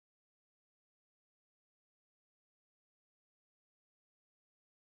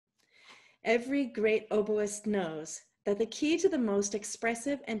Every great oboist knows that the key to the most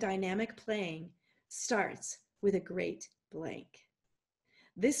expressive and dynamic playing starts with a great blank.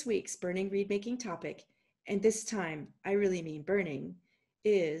 This week's burning reed making topic, and this time I really mean burning,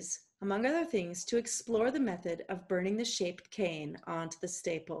 is, among other things, to explore the method of burning the shaped cane onto the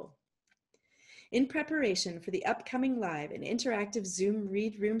staple. In preparation for the upcoming live and interactive Zoom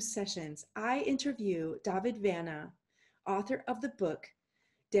Read Room sessions, I interview David Werner, author of the book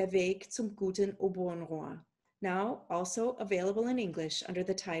Der Weg zum guten Boenrohre, now also available in English under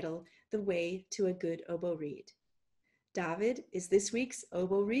the title The Way to a Good Oboe Reed. David is this week's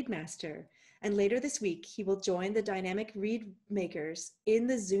oboe reed master, and later this week he will join the dynamic reed makers in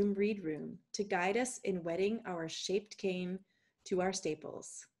the Zoom read room to guide us in wetting our shaped cane to our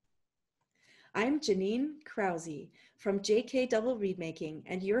staples. I'm Jeanine Krause from JK Double Reed Making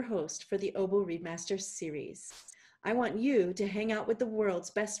and your host for the OBOE REED MASTER series. I want you to hang out with the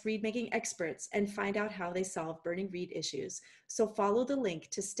world's best reed making experts and find out how they solve burning reed issues, so follow the link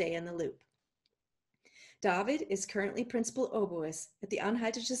to stay in the loop. David is currently principal oboist at the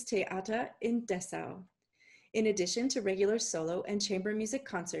Anhaltisches Theater in Dessau. In addition to regular solo and chamber music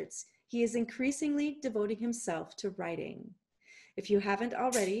concerts, he is increasingly devoting himself to writing. If you haven't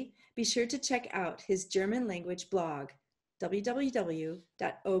already, be sure to check out his German language blog, www.oboe-blog.de.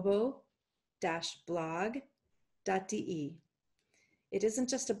 It isn't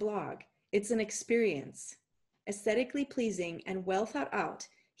just a blog, it's an experience. Aesthetically pleasing and well thought out,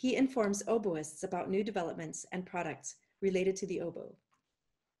 he informs oboists about new developments and products related to the oboe.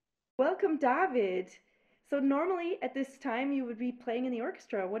 Welcome, David. So normally at this time you would be playing in the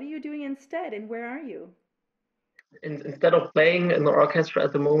orchestra. What are you doing instead, and where are you? Instead of playing in the orchestra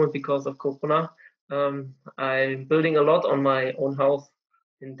at the moment because of Corona, I'm building a lot on my own house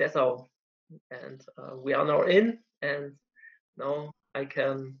in Dessau, and we are now in, and now I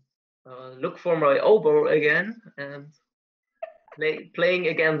can look for my oboe again and playing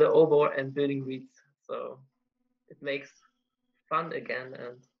again the oboe and building reeds. So it makes fun again,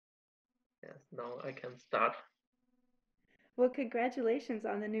 and yes, now I can start. Well, congratulations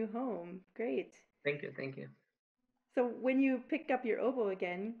on the new home. Great. Thank you, thank you. So when you picked up your oboe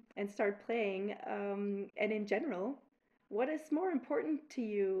again and start playing, and in general, what is more important to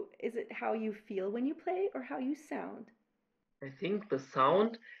you? Is it how you feel when you play or how you sound? I think the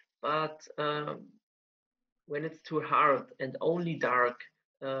sound, but when it's too hard and only dark,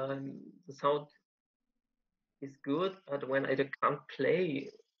 the sound is good. But when I can't play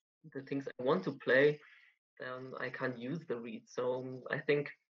the things I want to play, then I can't use the reed. So I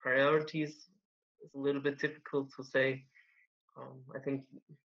think priorities is a little bit difficult to say. I think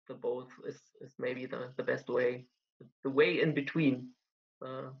the both is maybe the best way, the way in between,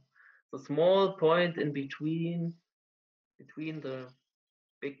 the small point in between the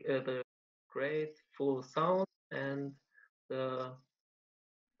big the great full sound and the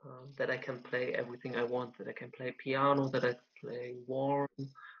that I can play everything I want, that I can play piano, that I play warm,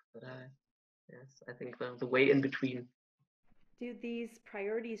 that I think the way in between. Do these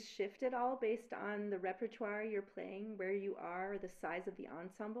priorities shift at all based on the repertoire you're playing, where you are, or the size of the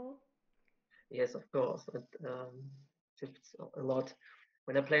ensemble? Yes, of course, it shifts a lot.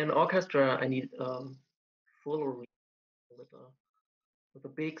 When I play an orchestra, I need full reed with a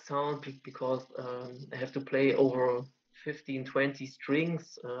big sound because I have to play over 15, 20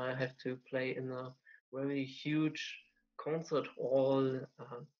 strings. I have to play in a very huge concert hall.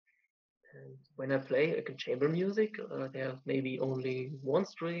 And when I play chamber music, there's maybe only one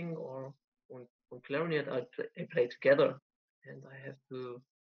string or one clarinet I play together. And I have to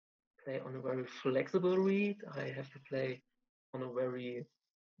play on a very flexible reed. I have to play on a very,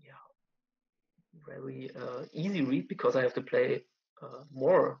 yeah, very easy reed because I have to play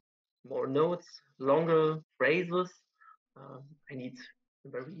more notes, longer phrases. I need a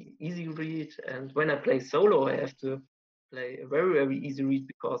very easy read, and when I play solo, I have to play a very easy read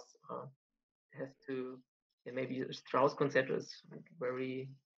because I have to. Yeah, maybe a Strauss concerto is very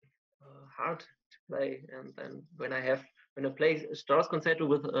hard to play, and then when I play a Strauss concerto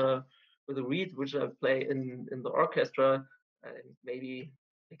with a reed which I play in the orchestra, maybe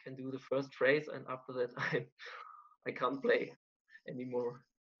I can do the first phrase, and after that I can't play anymore.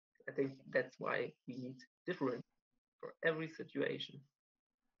 I think that's why we need different for every situation.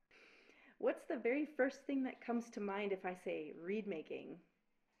 What's the very first thing that comes to mind if I say reed making?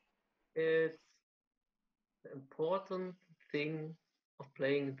 It's the important thing of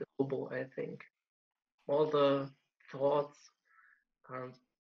playing the oboe, I think. All the thoughts are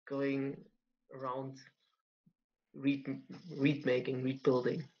going around reed, reed making, reed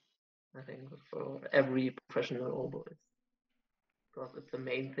building, I think, for every professional oboist. because it's the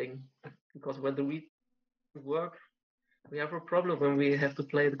main thing. Because when the reed doesn't work, we have a problem when we have to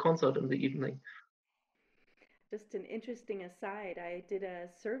play the concert in the evening. Just an interesting aside, I did a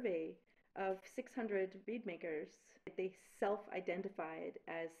survey of 600 reed makers. They self identified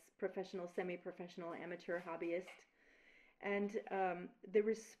as professional, semi professional, amateur, hobbyist. And the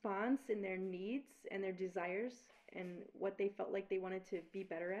response in their needs and their desires and what they felt like they wanted to be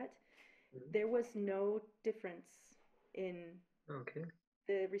better at, Mhm. there was no difference in Okay.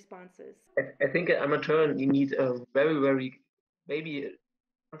 the responses. I think an amateur you need a very, very, maybe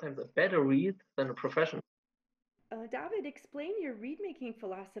sometimes a better reed than a professional. David, explain your reed making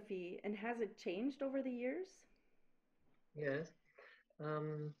philosophy and has it changed over the years? Yes.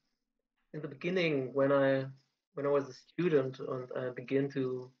 Um, in the beginning, when I was a student and I began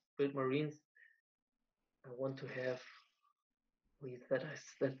to build marines, I want to have reeds that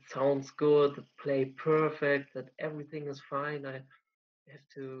sounds good, that play perfect, that everything is fine. I have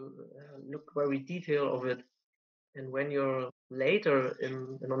to look very detail of it. And when you're later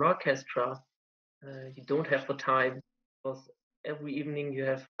in an orchestra, you don't have the time because every evening you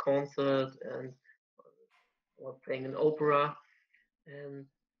have concert and or playing an opera, and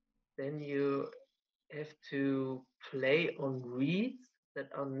then you have to play on reeds that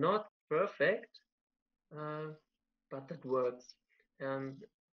are not perfect, uh, but that works. And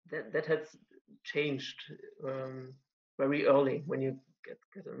that has changed very early when you get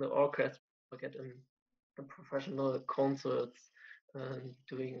in the orchestra or get in the professional concerts and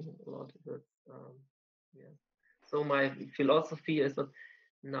doing a lot of it. Yeah. So my philosophy is that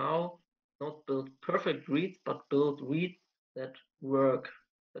now not build perfect reeds, but build reeds that work.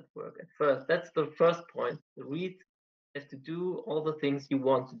 That work at first. That's the first point. The reed has to do all the things you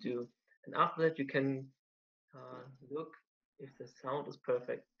want to do, and after that you can look if the sound is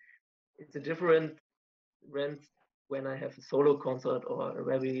perfect. It's a different rent when I have a solo concert or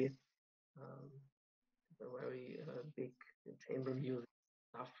um, a very big chamber music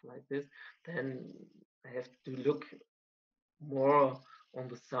stuff like this. Then I have to look more on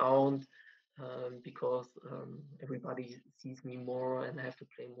the sound because everybody sees me more and I have to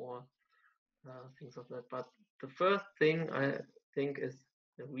play more things of that. But the first thing I think is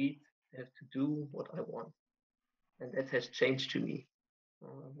the reed have to do what I want, and that has changed to me.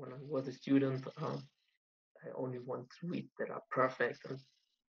 When I was a student, I only want reeds that are perfect and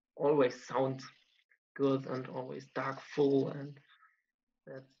always sound good and always dark full, and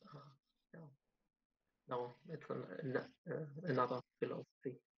that's yeah, no, it's another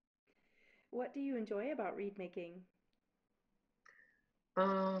philosophy. What do you enjoy about reed making?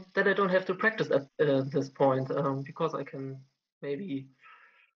 That I don't have to practice at this point because I can maybe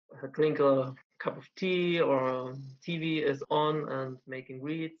drink a cup of tea or TV is on and making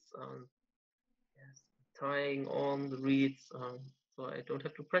reeds and yes, tying on the reeds. So I don't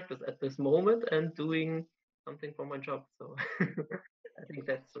have to practice at this moment and doing something for my job. So I think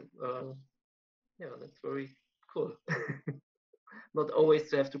that's yeah, that's very cool. Not always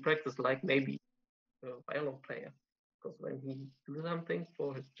to have to practice like maybe a violin player, because when he do something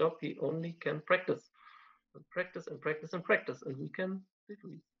for his job, he only can practice and practice and practice and practice, and we can do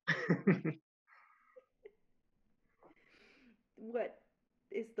it. What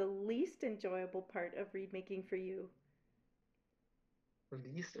is the least enjoyable part of reed making for you? The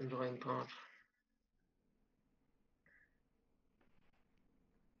least enjoying part.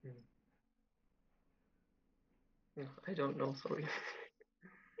 Hmm. I don't know, sorry.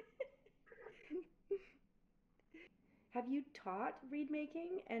 Have you taught reed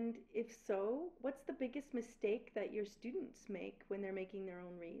making? And if so, what's the biggest mistake that your students make when they're making their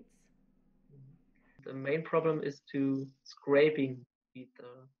own reeds? The main problem is to scraping the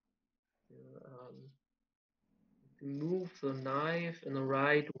to move the knife in the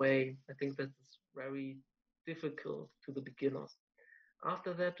right way. I think that is very difficult to the beginners.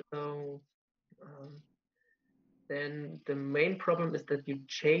 After that, then the main problem is that you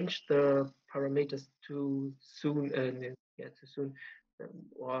change the parameters too soon, yeah, too soon,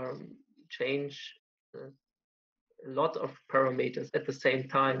 or change a lot of parameters at the same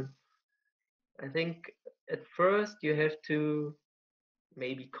time. I think at first you have to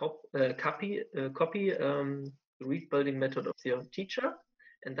maybe copy the rebuilding method of your teacher,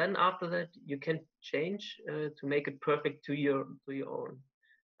 and then after that you can change to make it perfect to your own.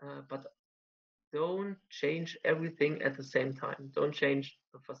 But don't change everything at the same time. Don't change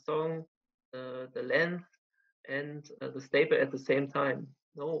the facon, the length, and the staple at the same time.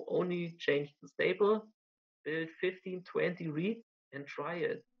 No, only change the staple, build 15, 20 reeds, and try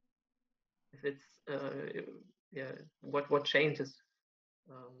it. If it's yeah, what changes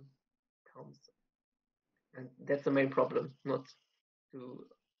um, comes, and that's the main problem. Not do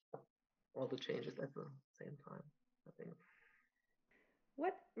all the changes at the same time, I think.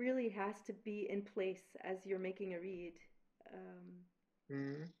 What really has to be in place as you're making a reed?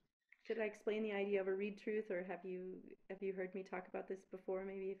 Mm, Should I explain the idea of a reed truth, or have you heard me talk about this before?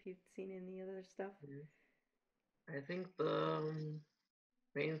 Maybe if you've seen any other stuff. mm. I think the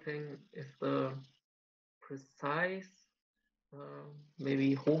main thing is the precise,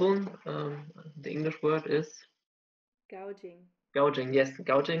 maybe hoben. The English word is Gouging. gouging. Yes,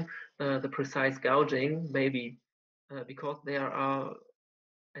 gouging. The precise gouging, maybe because there are,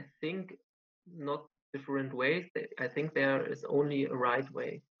 I think, not different ways. I think there is only a right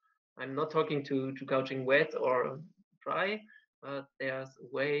way. I'm not talking to gouging wet or dry, but there's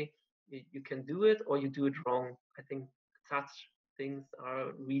a way you can do it or you do it wrong. I think such things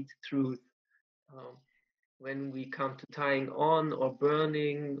are read truth. Um, when we come to tying on or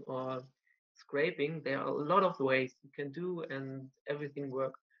burning or scraping, there are a lot of ways you can do and everything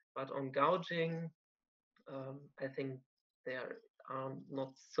works. But on gouging, I think there are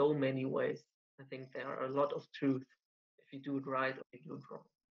not so many ways. I think there are a lot of truth if you do it right or you do it wrong.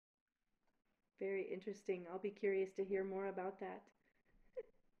 Very interesting. I'll be curious to hear more about that.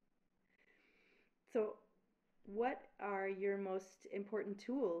 So, what are your most important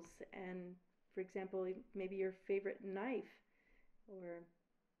tools? And, for example, maybe your favorite knife, or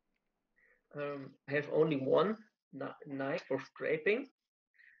I have only one knife for scraping,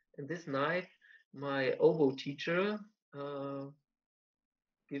 and this knife, my oboe teacher uh,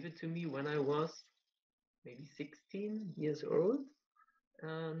 gave it to me when I was maybe 16 years old,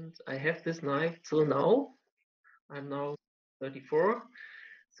 and I have this knife till now. I'm now 34,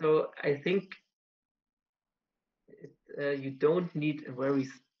 so I think you don't need a very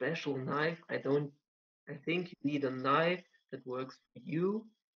special knife. I think you need a knife that works for you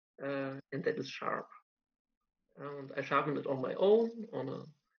and that is sharp. And I sharpened it on my own on a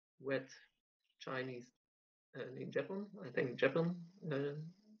wet Chinese in Japan. I think Japan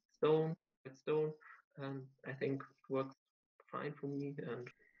stone, red stone, and I think it works fine for me. And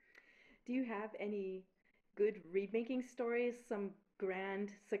do you have any good reed making stories, some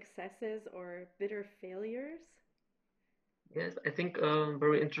grand successes or bitter failures? yes, I think a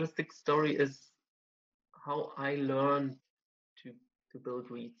very interesting story is how I learned to to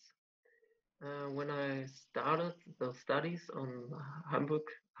build reeds. When I started the studies on Hamburg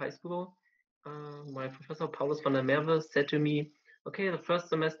High School, my professor Paulus von der Merwe said to me, "Okay, the first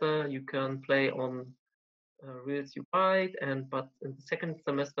semester you can play on reels you write, and but in the second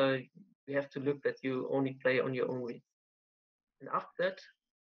semester you have to look that you only play on your own reels." And after that,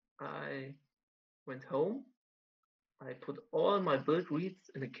 I went home. I put all my build reeds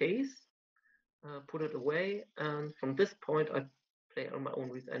in a case, put it away, and from this point I play on my own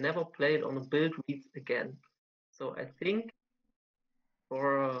reeds. I never played on a build reeds again. So I think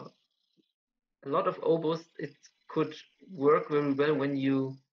for a lot of oboes, it could work very well when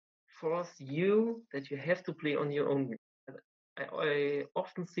you force you that you have to play on your own. I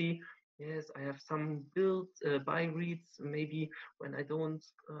often see, yes, I have some build by reads. Maybe when I don't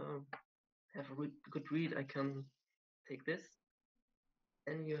have a good read, I can take this.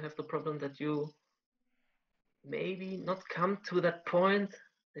 And you have the problem that you maybe not come to that point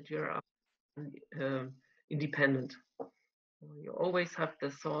that you're um, independent. You always have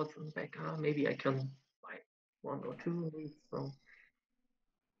the thoughts in the back, maybe I can buy one or two reads. So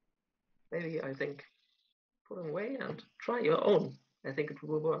maybe I think put them away and try your own. I think it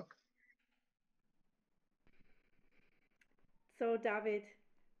will work. So, David,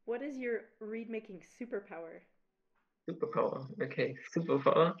 what is your reed making superpower? Superpower. Okay,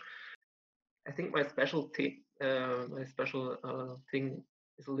 superpower. I think my special thing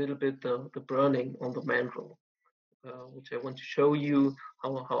is a little bit the burning on the mandrel, which I want to show you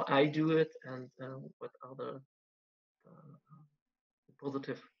how I do it and what are the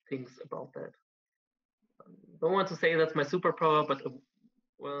positive things about that. Don't want to say that's my superpower, but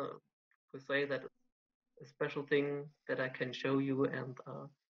well, to say that a special thing that I can show you and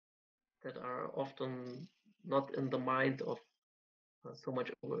that are often not in the mind of so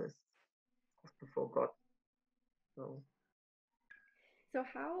much oboists often forgot. So So,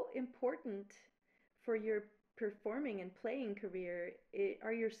 how important for your performing and playing career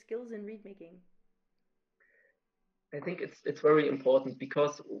are your skills in reed making? I think it's very important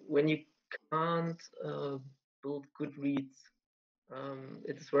because when you can't build good reads,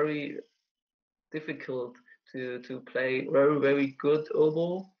 it is very difficult to play very good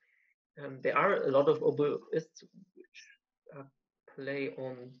oboe. There are a lot of oboists which uh, play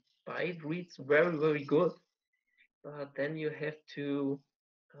on bite reads very good, but then you have to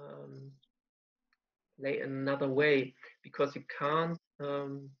um, play another way, because you can't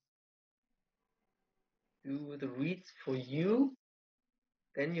do the reeds for you.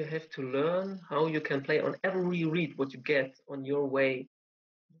 Then you have to learn how you can play on every reed what you get on your way,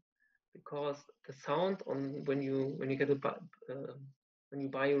 because the sound on when you get when you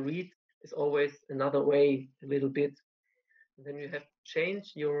buy a reed is always another way a little bit. And then you have to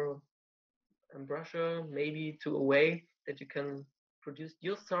change your brusher maybe to a way that you can produce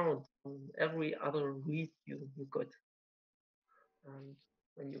your sound on every other reed you got. And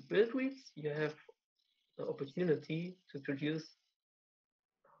when you build reeds, you have the opportunity to produce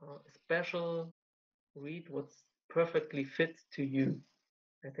a special reed what's perfectly fit to you.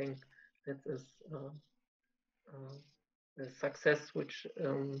 I think that is the success which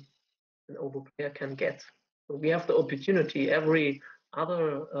an oboe player can get. So we have the opportunity. Every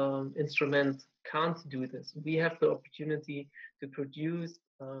other instrument can't do this. We have the opportunity to produce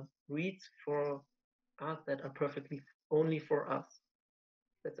reeds for us that are perfectly only for us.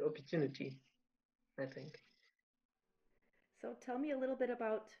 That's an opportunity, I think. So tell me a little bit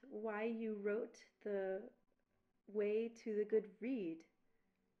about why you wrote the way to the good reed.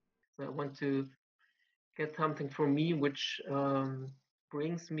 So I want to get something for me which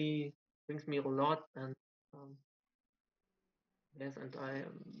brings me a lot, and um, yes, and I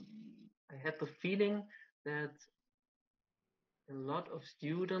had the feeling that a lot of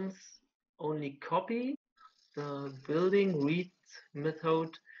students only copy the building read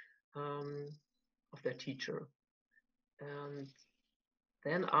method um, of their teacher, and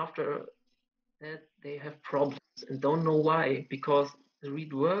then after that they have problems and don't know why, because the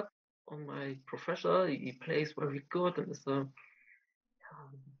read work on my professor, he plays very good and is a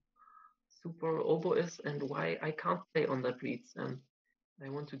super oboist, and why I can't play on that reeds. And I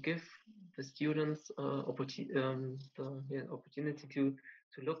want to give the students the opportunity to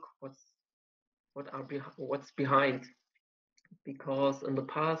look what's behind, because in the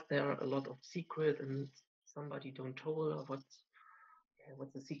past there are a lot of secret and somebody don't tell what's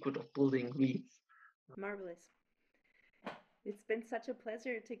the secret of building reeds. Marvelous. It's been such a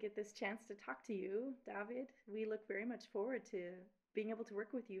pleasure to get this chance to talk to you, David. We look very much forward to being able to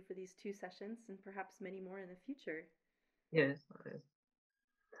work with you for these 2 sessions and perhaps many more in the future. Yes,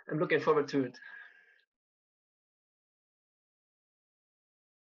 I'm looking forward to it.